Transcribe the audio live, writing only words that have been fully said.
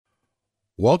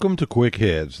Welcome to Quick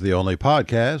Hits, the only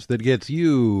podcast that gets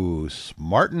you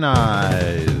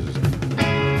smartenized.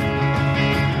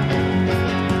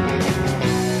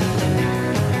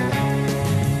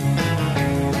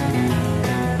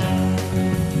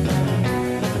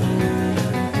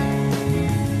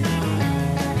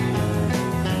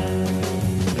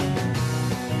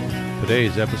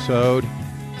 Today's episode,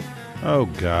 oh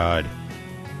God.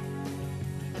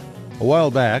 A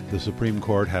while back, the Supreme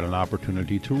Court had an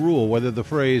opportunity to rule whether the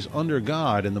phrase "under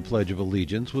God" in the Pledge of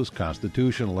Allegiance was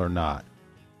constitutional or not.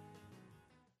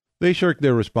 They shirked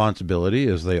their responsibility,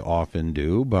 as they often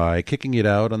do, by kicking it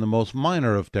out on the most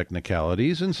minor of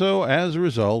technicalities, and so, as a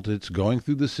result, it's going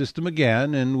through the system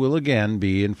again and will again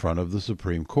be in front of the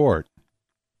Supreme Court.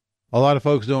 A lot of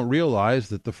folks don't realize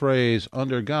that the phrase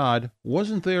 "under God"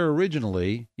 wasn't there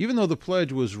originally, even though the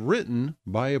pledge was written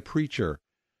by a preacher.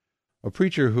 A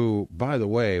preacher who, by the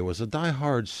way, was a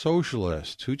die-hard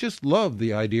socialist who just loved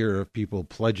the idea of people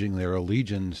pledging their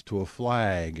allegiance to a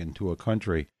flag and to a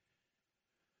country.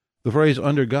 The phrase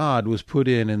 "under God" was put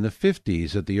in the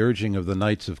 50s at the urging of the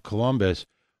Knights of Columbus,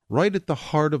 right at the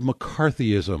heart of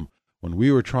McCarthyism, when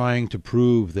we were trying to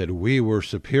prove that we were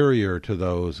superior to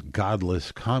those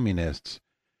godless communists.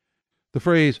 The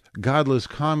phrase "godless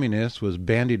communists" was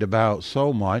bandied about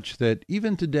so much that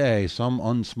even today some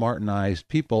unsmartenized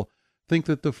people think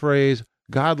that the phrase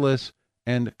 "godless"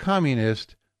 and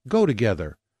 "communist" go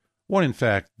together, when in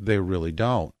fact they really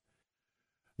don't.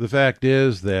 The fact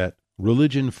is that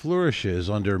religion flourishes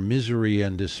under misery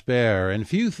and despair, and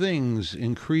few things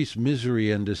increase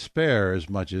misery and despair as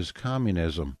much as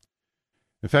communism.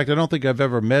 In fact, I don't think I've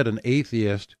ever met an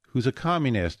atheist who's a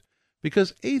communist,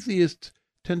 because atheists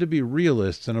tend to be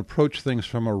realists and approach things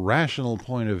from a rational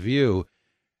point of view,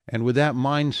 and with that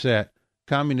mindset,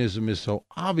 communism is so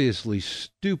obviously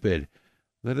stupid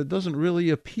that it doesn't really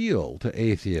appeal to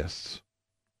atheists.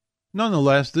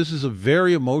 Nonetheless, this is a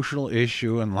very emotional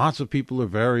issue, and lots of people are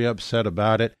very upset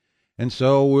about it, and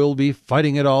so we'll be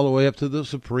fighting it all the way up to the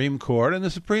Supreme Court, and the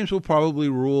Supremes will probably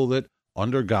rule that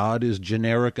 "under God" is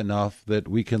generic enough that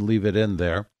we can leave it in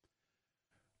there.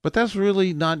 But that's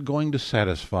really not going to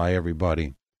satisfy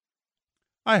everybody.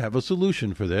 I have a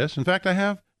solution for this. In fact, I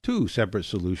have two separate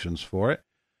solutions for it.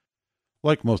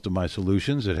 Like most of my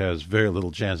solutions, it has very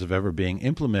little chance of ever being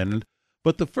implemented,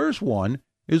 but the first one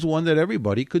is one that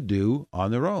everybody could do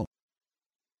on their own.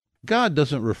 God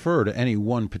doesn't refer to any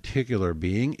one particular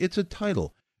being. It's a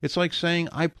title. It's like saying,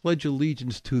 "I pledge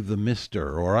allegiance to the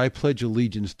Mr." or "I pledge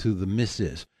allegiance to the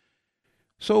Mrs."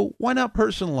 So why not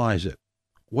personalize it?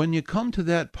 When you come to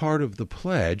that part of the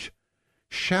pledge,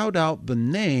 shout out the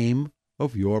name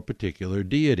of your particular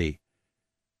deity.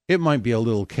 It might be a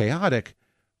little chaotic,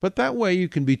 but that way you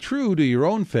can be true to your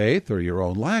own faith or your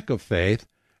own lack of faith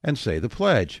and say the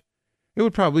pledge. It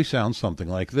would probably sound something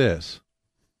like this.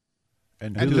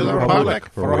 And to the republic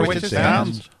for which it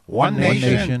stands, one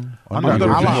nation,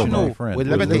 under Allah, with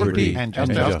liberty and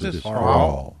justice for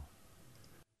all.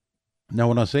 Now,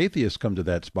 when us atheists come to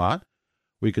that spot,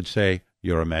 we could say,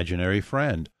 "your imaginary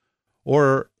friend."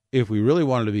 Or, if we really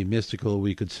wanted to be mystical,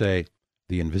 we could say,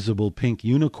 "the invisible pink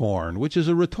unicorn," which is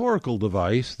a rhetorical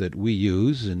device that we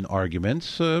use in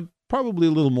arguments, probably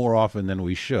a little more often than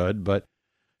we should, but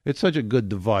it's such a good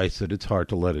device that it's hard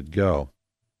to let it go.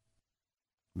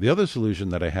 The other solution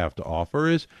that I have to offer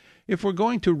is, if we're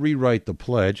going to rewrite the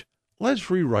pledge, let's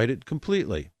rewrite it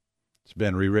completely. It's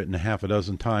been rewritten half a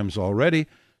dozen times already,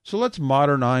 so let's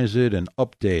modernize it and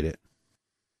update it.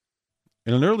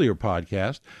 In an earlier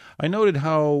podcast, I noted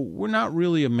how we're not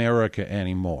really America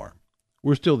anymore.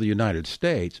 We're still the United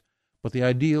States, but the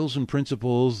ideals and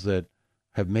principles that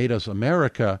have made us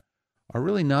America are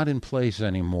really not in place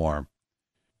anymore.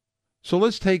 So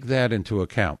let's take that into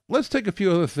account. Let's take a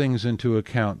few other things into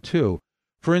account, too.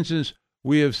 For instance,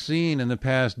 we have seen in the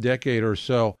past decade or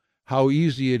so how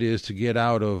easy it is to get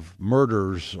out of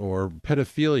murders or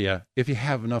pedophilia if you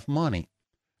have enough money.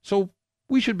 So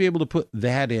we should be able to put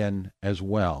that in as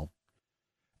well.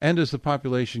 And as the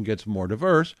population gets more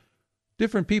diverse,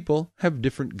 different people have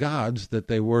different gods that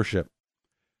they worship.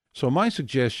 So my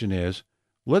suggestion is,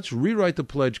 let's rewrite the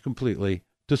pledge completely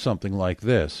to something like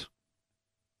this.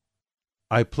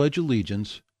 I pledge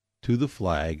allegiance to the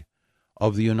flag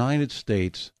of the United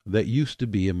States that used to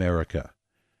be America,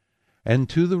 and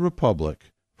to the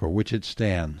republic for which it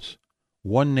stands,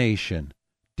 one nation,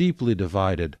 deeply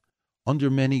divided, under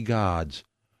many gods,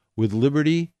 with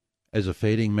liberty as a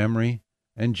fading memory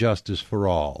and justice for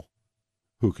all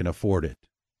who can afford it.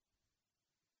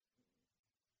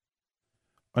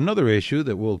 Another issue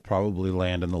that will probably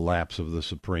land in the laps of the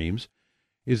Supremes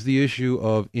is the issue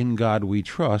of "In God We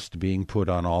Trust" being put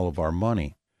on all of our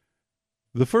money.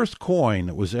 The first coin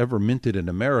that was ever minted in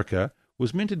America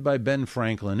was minted by Ben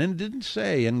Franklin, and it didn't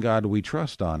say "In God We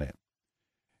Trust" on it.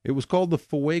 It was called the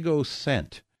Fuego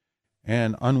cent,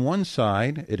 and on one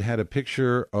side it had a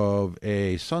picture of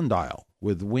a sundial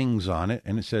with wings on it,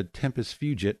 and it said "Tempus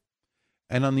Fugit,"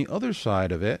 and on the other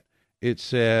side of it, it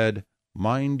said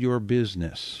 "Mind your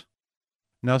business."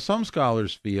 Now, some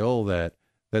scholars feel that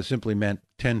simply meant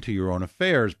tend to your own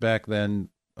affairs. Back then,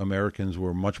 Americans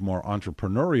were much more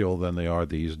entrepreneurial than they are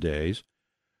these days.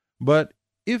 But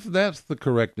if that's the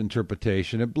correct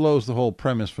interpretation, it blows the whole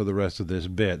premise for the rest of this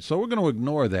bit. So we're going to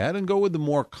ignore that and go with the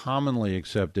more commonly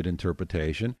accepted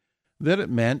interpretation, that it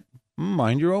meant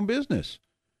mind your own business.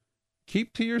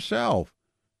 Keep to yourself.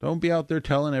 Don't be out there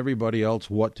telling everybody else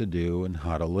what to do and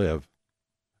how to live.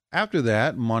 After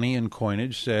that, money and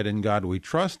coinage said "In God We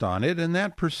Trust" on it, and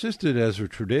that persisted as a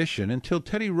tradition until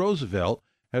Teddy Roosevelt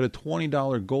had a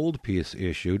 $20 gold piece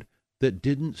issued that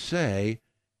didn't say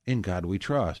 "In God We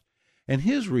Trust." And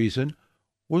his reason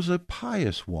was a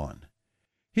pious one.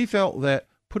 He felt that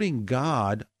putting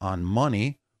God on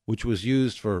money, which was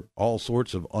used for all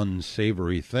sorts of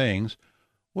unsavory things,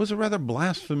 was a rather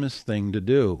blasphemous thing to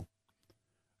do.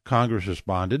 Congress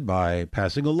responded by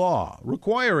passing a law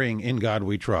requiring "In God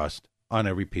We Trust" on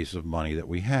every piece of money that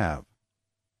we have.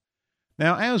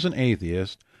 Now, as an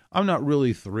atheist, I'm not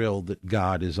really thrilled that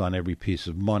God is on every piece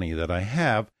of money that I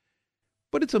have,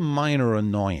 but it's a minor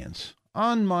annoyance.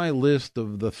 On my list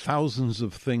of the thousands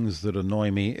of things that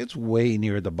annoy me, it's way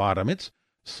near the bottom. It's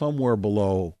somewhere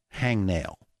below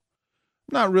hangnail.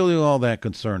 I'm not really all that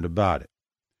concerned about it,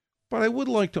 but I would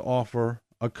like to offer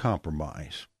a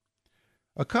compromise.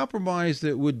 A compromise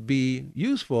that would be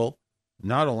useful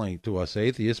not only to us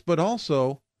atheists, but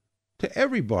also to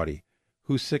everybody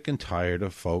who's sick and tired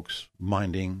of folks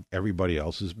minding everybody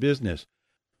else's business.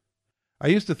 I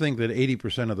used to think that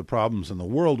 80% of the problems in the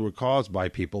world were caused by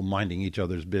people minding each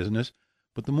other's business,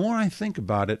 but the more I think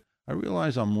about it, I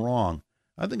realize I'm wrong.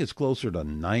 I think it's closer to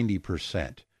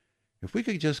 90%. If we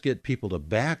could just get people to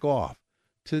back off,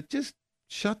 to just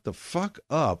shut the fuck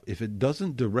up if it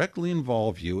doesn't directly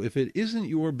involve you, if it isn't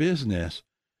your business,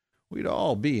 we'd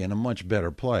all be in a much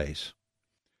better place.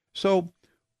 So,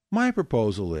 my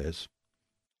proposal is,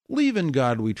 leave "In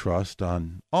God We Trust"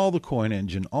 on all the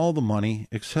coinage and all the money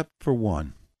except for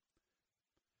one.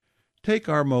 Take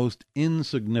our most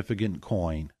insignificant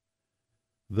coin,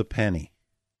 the penny,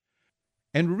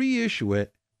 and reissue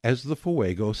it as the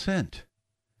Fuego cent.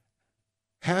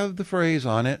 Have the phrase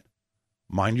on it,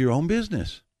 "Mind your own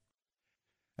business."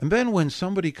 And then when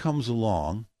somebody comes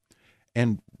along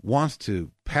and wants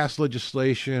to pass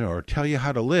legislation or tell you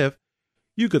how to live,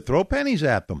 you could throw pennies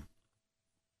at them.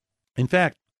 In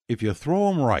fact, if you throw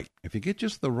them right, if you get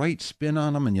just the right spin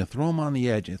on them and you throw them on the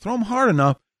edge, and you throw them hard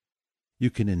enough, you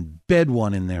can embed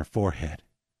one in their forehead.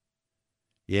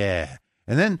 Yeah.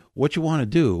 And then what you want to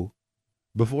do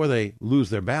before they lose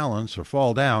their balance or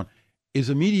fall down is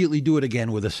immediately do it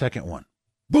again with a second one.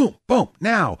 Boom, boom.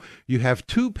 Now you have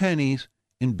two pennies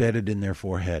embedded in their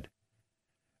forehead.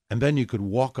 And then you could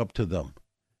walk up to them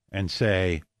and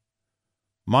say,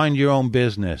 "Mind your own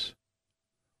business.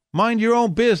 Mind your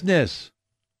own business."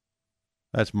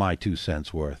 That's my 2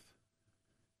 cents worth.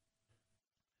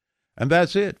 And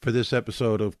that's it for this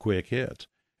episode of Quick Hits.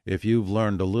 If you've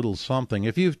learned a little something,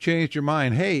 if you've changed your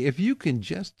mind, hey, if you can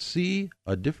just see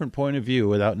a different point of view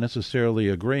without necessarily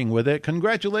agreeing with it,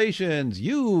 congratulations,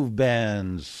 you've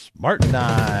been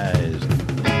smartenized.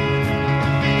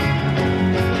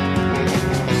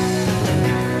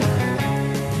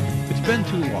 It's been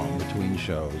too long between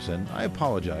shows, and I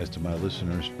apologize to my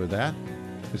listeners for that.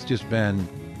 It's just been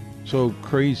so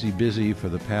crazy busy for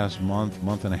the past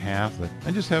month and a half that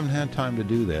I just haven't had time to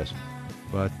do this.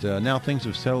 But now things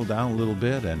have settled down a little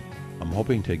bit, and I'm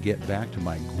hoping to get back to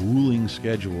my grueling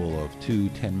schedule of 2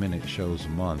 10-minute shows a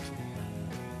month.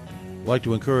 I'd like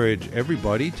to encourage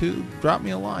everybody to drop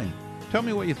me a line. Tell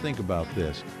me what you think about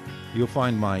this. You'll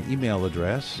find my email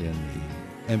address in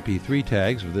the MP3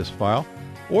 tags of this file,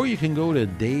 or you can go to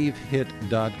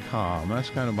davehit.com. That's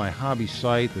kind of my hobby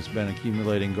site that's been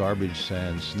accumulating garbage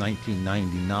since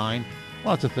 1999.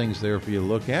 Lots of things there for you to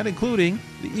look at, including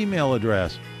the email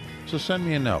address. So send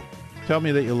me a note. Tell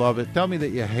me that you love it. Tell me that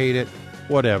you hate it.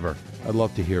 Whatever. I'd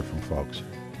love to hear from folks.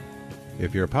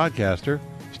 If you're a podcaster,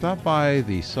 stop by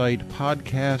the site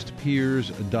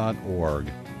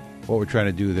podcastpeers.org. What we're trying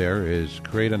to do there is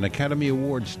create an Academy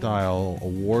Award-style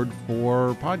award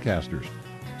for podcasters.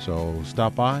 So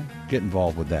stop by, get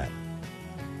involved with that.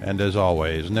 And as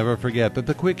always, never forget that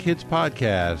the Quick Hits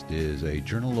Podcast is a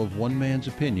journal of one man's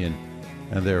opinion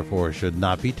and therefore should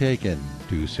not be taken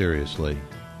too seriously.